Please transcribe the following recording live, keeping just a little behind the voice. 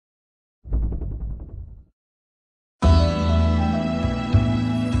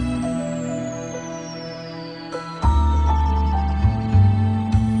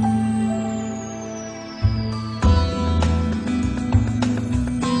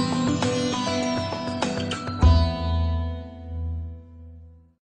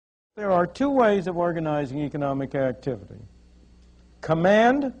are two ways of organizing economic activity: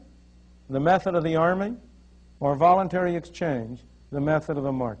 command, the method of the army, or voluntary exchange, the method of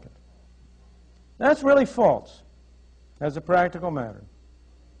the market. That's really false as a practical matter.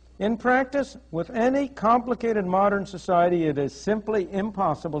 In practice, with any complicated modern society, it is simply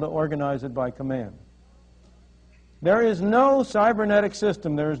impossible to organize it by command. There is no cybernetic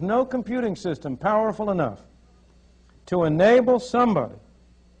system, there is no computing system powerful enough to enable somebody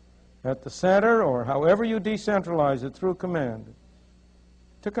at the center, or however you decentralize it through command,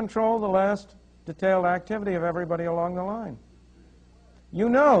 to control the last detailed activity of everybody along the line. You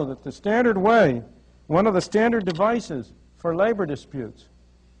know that the standard way, one of the standard devices for labor disputes,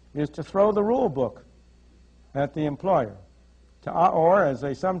 is to throw the rule book at the employer, or, as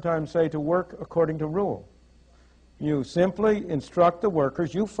they sometimes say, to work according to rule. You simply instruct the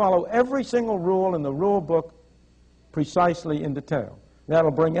workers, you follow every single rule in the rule book precisely in detail. That'll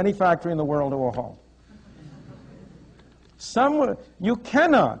bring any factory in the world to a halt. You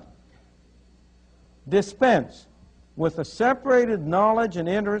cannot dispense with the separated knowledge and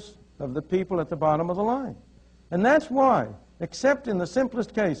interest of the people at the bottom of the line. And that's why, except in the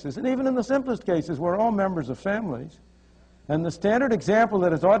simplest cases, and even in the simplest cases, we're all members of families, and the standard example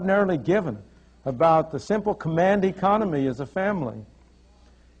that is ordinarily given about the simple command economy is a family.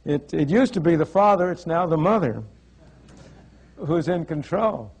 It used to be the father, it's now the mother who's in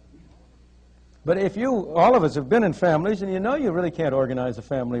control. But if all of us have been in families, and you know you really can't organize a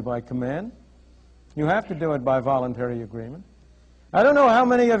family by command. You have to do it by voluntary agreement. I don't know how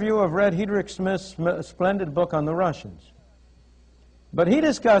many of you have read Heydrich Smith's splendid book on the Russians. But he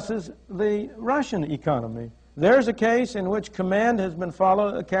discusses the Russian economy. There's a case in which command has been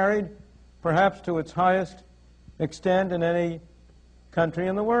carried perhaps to its highest extent in any country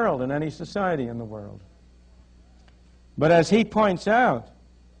in the world, in any society in the world. But as he points out,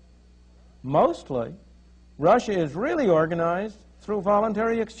 mostly, Russia is really organized through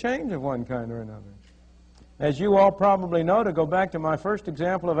voluntary exchange of one kind or another. As you all probably know, to go back to my first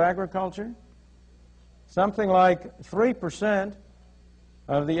example of agriculture, something like 3%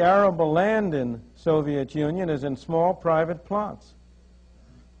 of the arable land in Soviet Union is in small private plots.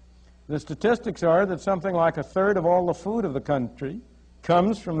 The statistics are that something like a third of all the food of the country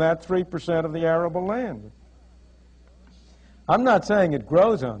comes from that 3% of the arable land. I'm not saying it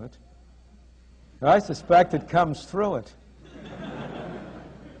grows on it. I suspect it comes through it.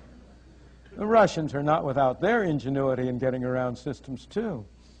 The Russians are not without their ingenuity in getting around systems, too.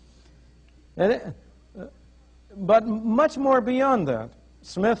 But much more beyond that.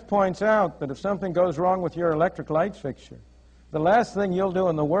 Smith points out that if something goes wrong with your electric light fixture, the last thing you'll do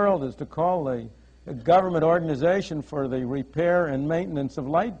in the world is to call the government organization for the repair and maintenance of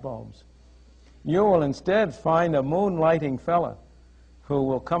light bulbs. You will instead find a moonlighting fella who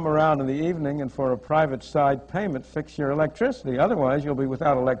will come around in the evening and for a private side payment fix your electricity. Otherwise, you'll be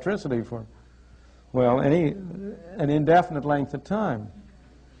without electricity for, well, an indefinite length of time.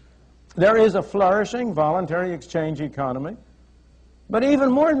 There is a flourishing voluntary exchange economy, but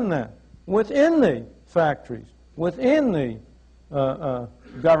even more than that, within the factories, within the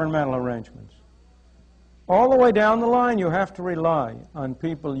governmental arrangements, all the way down the line, you have to rely on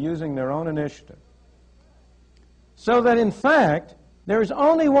people using their own initiative. So that, in fact, there is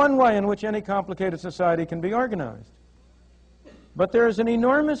only one way in which any complicated society can be organized. But there is an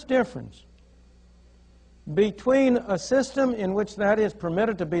enormous difference between a system in which that is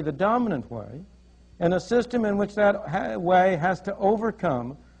permitted to be the dominant way and a system in which that way has to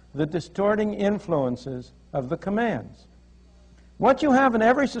overcome the distorting influences of the commands. What you have in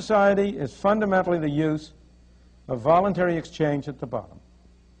every society is fundamentally the use of voluntary exchange at the bottom.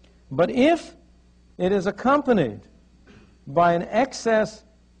 But if it is accompanied by an excess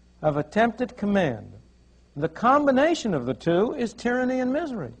of attempted command, the combination of the two is tyranny and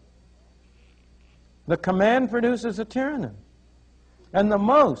misery. The command produces a tyranny. And the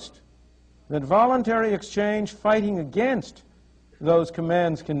most that voluntary exchange fighting against those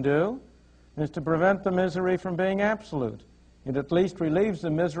commands can do is to prevent the misery from being absolute. It at least relieves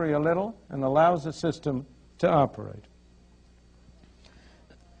the misery a little and allows the system to operate.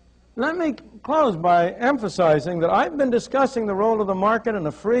 Let me close by emphasizing that I've been discussing the role of the market in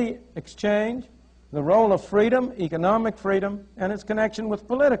a free exchange, the role of freedom, economic freedom, and its connection with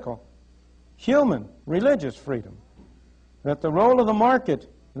political, human, religious freedom. That the role of the market,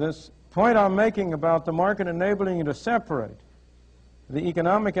 this point I'm making about the market enabling you to separate the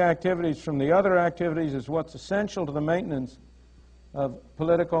economic activities from the other activities, is what's essential to the maintenance of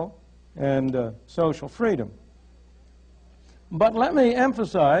political and social freedom. But let me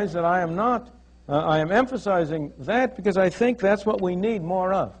emphasize that I am emphasizing that because I think that's what we need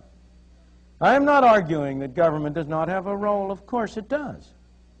more of. I am not arguing that government does not have a role. Of course it does.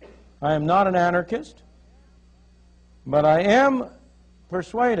 I am not an anarchist, but I am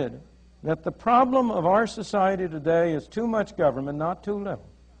persuaded that the problem of our society today is too much government, not too little.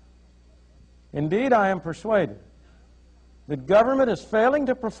 Indeed, I am persuaded that government is failing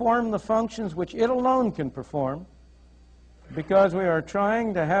to perform the functions which it alone can perform because we are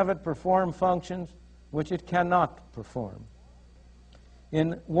trying to have it perform functions which it cannot perform.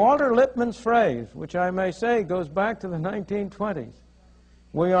 In Walter Lippmann's phrase, which I may say goes back to the 1920s,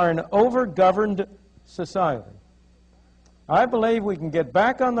 we are an over-governed society. I believe we can get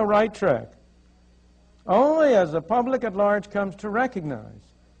back on the right track only as the public at large comes to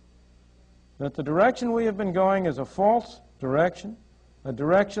recognize that the direction we have been going is a false direction, a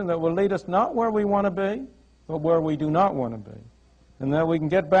direction that will lead us not where we want to be, but where we do not want to be, and that we can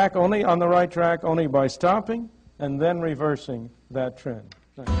get back only on the right track only by stopping and then reversing that trend.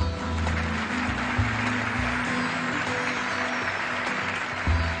 Thank you.